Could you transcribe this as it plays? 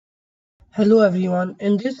Hello everyone,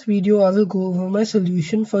 in this video I will go over my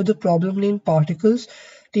solution for the problem named particles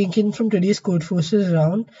taken from today's Codeforces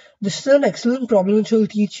round. This is an excellent problem which will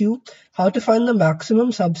teach you how to find the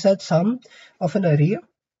maximum subset sum of an array.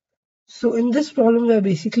 So in this problem we are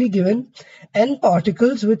basically given n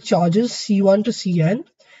particles with charges C1 to Cn,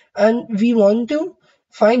 and we want to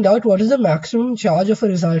find out what is the maximum charge of a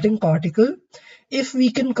resulting particle if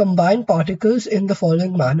we can combine particles in the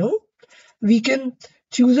following manner. We can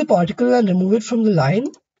choose a particle and remove it from the line,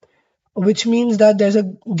 which means that there's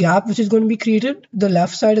a gap which is going to be created, the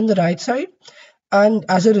left side and the right side. And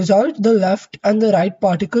as a result, the left and the right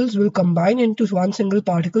particles will combine into one single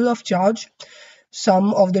particle of charge,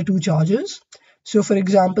 sum of the two charges. So for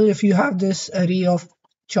example, if you have this array of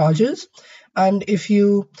charges, and if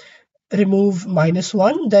you remove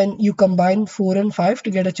 -1, then you combine 4 and 5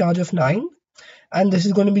 to get a charge of 9. And this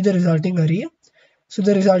is going to be the resulting array. So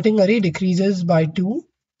the resulting array decreases by 2.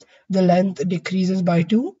 The length decreases by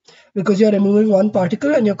 2 because you're removing one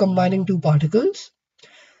particle and you're combining two particles.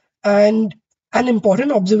 And an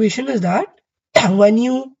important observation is that when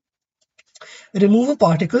you remove a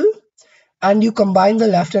particle and you combine the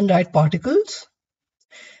left and right particles,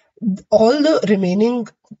 all the remaining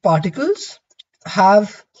particles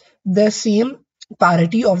have the same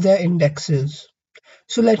parity of their indexes.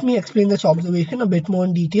 So let me explain this observation a bit more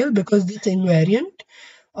in detail, because this invariant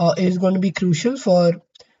is going to be crucial for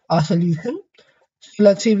our solution. So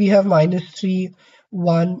let's say we have -3,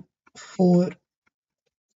 1, 4,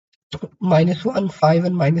 -1, 5,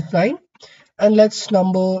 and -9. And let's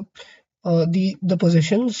number the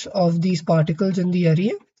positions of these particles in the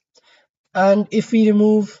array. And if we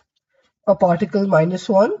remove a particle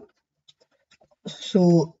 -1,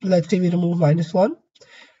 so let's say we remove -1,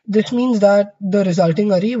 this means that the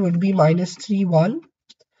resulting array would be -3, 1,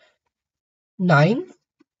 9,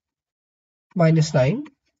 -9.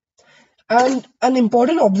 And an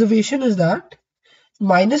important observation is that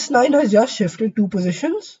 -9 has just shifted 2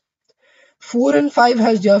 positions, 4 and 5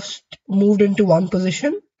 has just moved into 1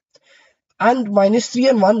 position, and -3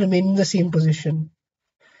 and 1 remain in the same position.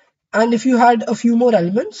 And if you had a few more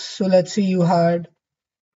elements, so let's say you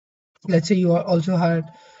also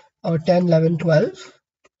had 10, 11, 12,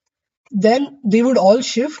 then they would all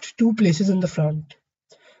shift 2 places in the front.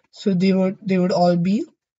 So they would all be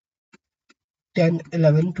 10,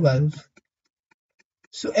 11, 12.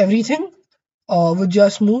 So everything would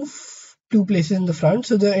just move 2 places in the front.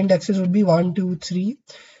 So the indexes would be 1, 2, 3,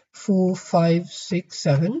 4, 5, 6,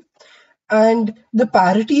 7. And the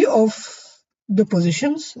parity of the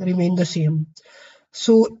positions remain the same.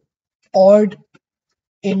 So odd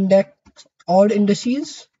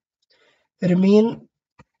indices remain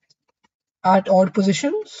at odd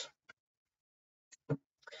positions,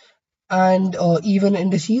 and even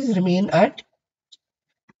indices remain at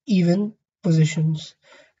even positions.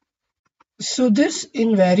 So this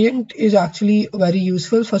invariant is actually very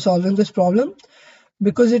useful for solving this problem,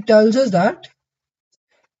 because it tells us that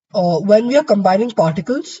when we are combining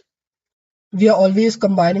particles, we are always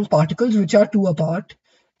combining particles which are 2 apart.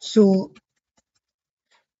 So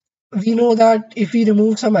we know that if we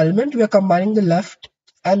remove some element, we are combining the left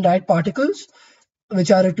and right particles,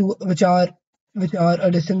 which are a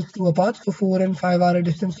distance 2 apart. So 4 and 5 are a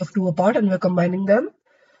distance of 2 apart, and we're combining them.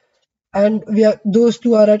 And those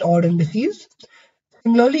two are at odd indices.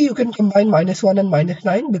 Similarly, you can combine -1 and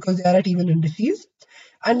 -9 because they are at even indices.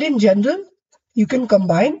 And in general, you can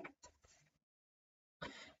combine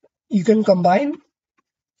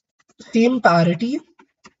same parity,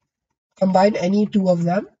 combine any two of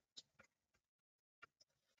them.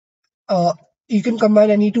 You can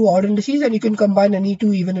combine any two odd indices and you can combine any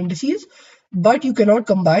two even indices, but you cannot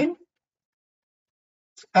combine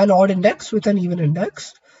an odd index with an even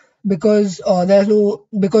index, because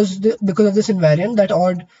because of this invariant, that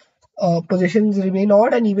odd positions remain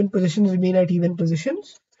odd and even positions remain at even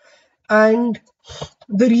positions. And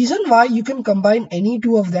the reason why you can combine any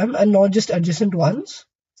two of them and not just adjacent ones,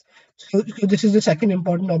 so this is the second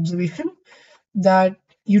important observation, that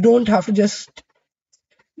you don't have to just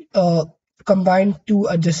combine two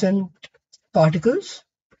adjacent particles.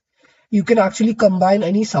 You can actually combine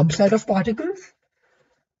any subset of particles.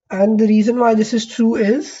 And the reason why this is true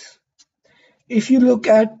is, if you look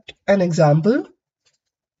at an example,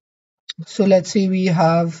 so let's say we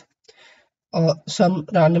have some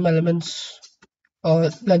random elements,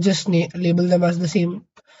 let's just label them as the same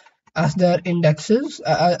as their indexes,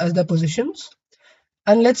 as their positions.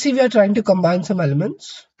 And let's say we are trying to combine some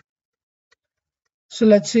elements. So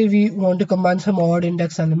let's say we want to combine some odd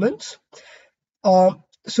index elements.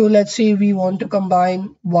 So let's say we want to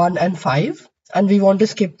combine 1 and 5, and we want to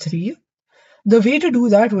skip 3. The way to do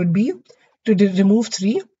that would be, to remove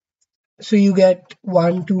 3. So you get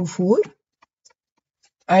 1, 2, 4,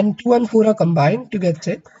 and 2 and 4 are combined to get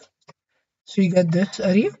 6. So you get this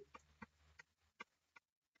array,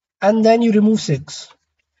 and then you remove 6.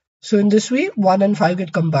 So in this way, 1 and 5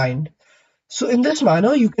 get combined. So in this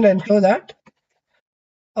manner, you can ensure that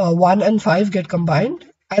 1 and 5 get combined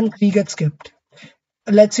and 3 get skipped.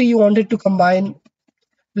 Let's say you wanted to combine,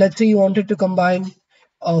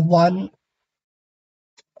 uh, 1,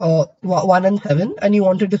 1 and 7, and you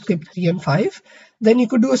wanted to skip 3 and 5. Then you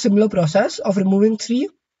could do a similar process of removing 3,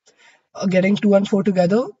 getting 2 and 4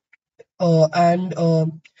 together, and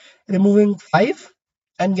removing 5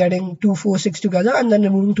 and getting 2, 4, 6 together, and then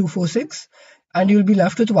removing 2, 4, 6, and you'll be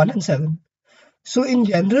left with 1 and 7. So in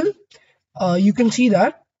general, you can see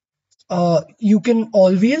that you can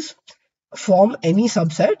always form any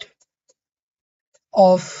subset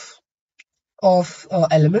of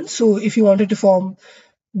elements. So if you wanted to form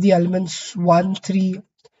the elements 1, 3,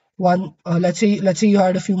 1, let's say you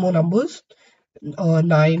had a few more numbers,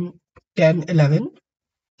 9, 10, 11,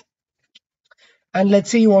 and let's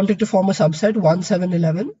say you wanted to form a subset 1, 7,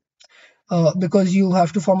 11, because you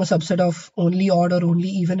have to form a subset of only odd or only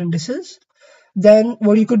even indices. Then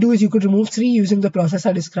what you could do is you could remove 3 using the process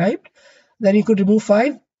I described. Then you could remove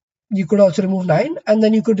 5. You could also remove 9, and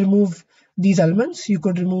then you could remove these elements. You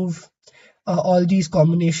could remove all these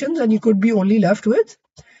combinations, and you could be only left with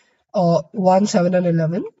 1, 7, and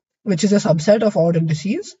 11, which is a subset of odd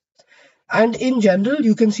indices. And in general,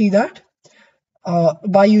 you can see that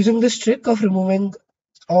by using this trick of removing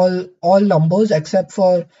all numbers except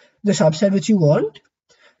for the subset which you want,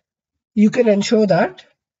 you can ensure that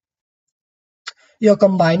you're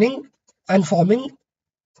combining and forming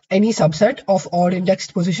any subset of odd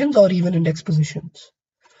indexed positions or even indexed positions.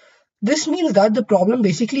 This means that the problem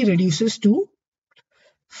basically reduces to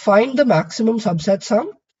find the maximum subset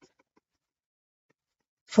sum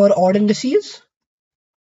for odd indices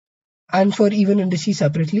and for even indices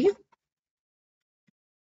separately,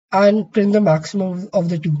 and print the maximum of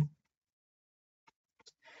the two.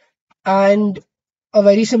 And a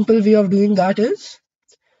very simple way of doing that is,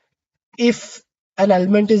 if an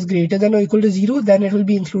element is greater than or equal to 0, then it will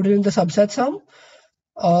be included in the subset sum,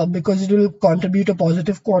 because it will contribute a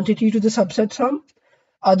positive quantity to the subset sum.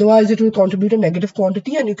 Otherwise, it will contribute a negative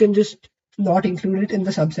quantity, and you can just not include it in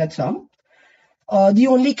the subset sum. The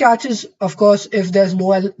only catch is, of course, if there's no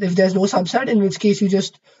subset, in which case you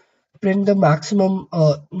just print the maximum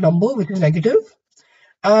number, which is negative,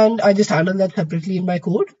 and I just handle that separately in my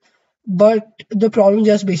code. But the problem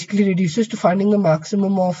just basically reduces to finding the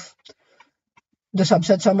maximum of the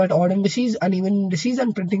subset sum at odd indices and even indices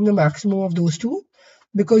and printing the maximum of those two,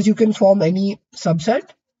 because you can form any subset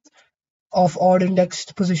of odd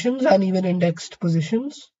indexed positions and even indexed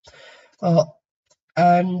positions.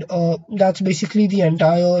 And that's basically the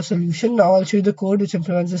entire solution. Now I'll show you the code which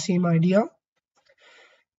implements the same idea.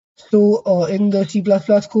 So in the C++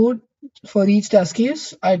 code, for each test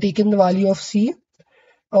case, I've taken the value of C.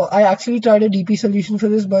 I actually tried a DP solution for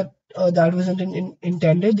this, but that wasn't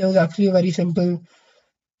intended. There was actually a very simple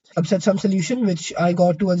subset sum solution which I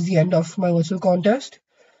got towards the end of my virtual contest.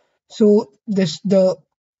 So the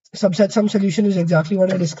subset sum solution is exactly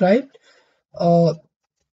what I described.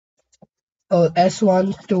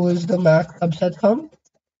 S1 stores the max subset sum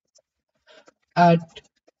at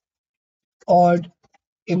odd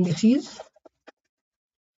indices,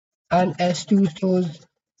 and S2 stores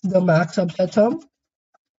the max subset sum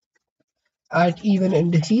at even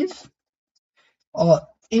indices.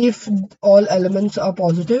 If all elements are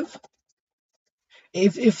positive,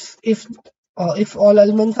 if all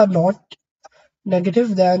elements are not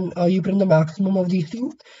negative, then you print the maximum of these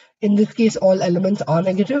two. In this case, all elements are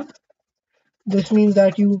negative. This means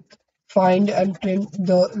that you find and print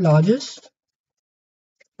the largest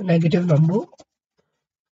negative number.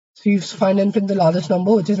 So you find and print the largest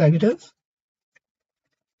number, which is negative.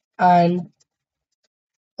 And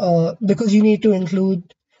because you need to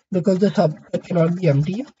include, because the subset cannot be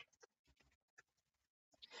empty.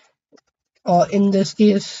 In this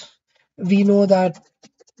case, we know that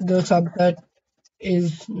the subset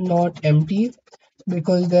is not empty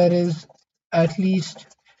because there is at least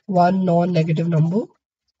one non-negative number.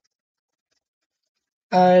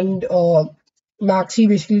 And maxi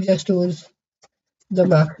basically just stores the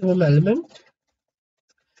maximum element,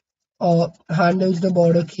 handles the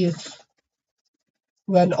border case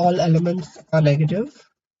when all elements are negative.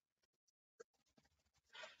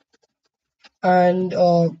 And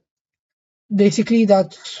basically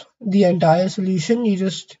that's the entire solution. You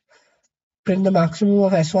just print the maximum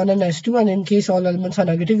of S1 and S2, and in case all elements are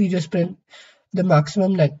negative, you just print the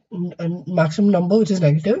maximum number, which is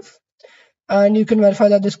negative. and you can verify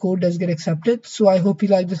that this code does get accepted. So I hope you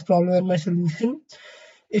like this problem and my solution.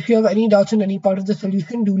 If you have any doubts on any part of the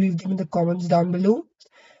solution, do leave them in the comments down below.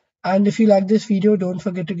 And if you like this video, don't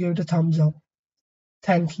forget to give it a thumbs up.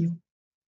 Thank you.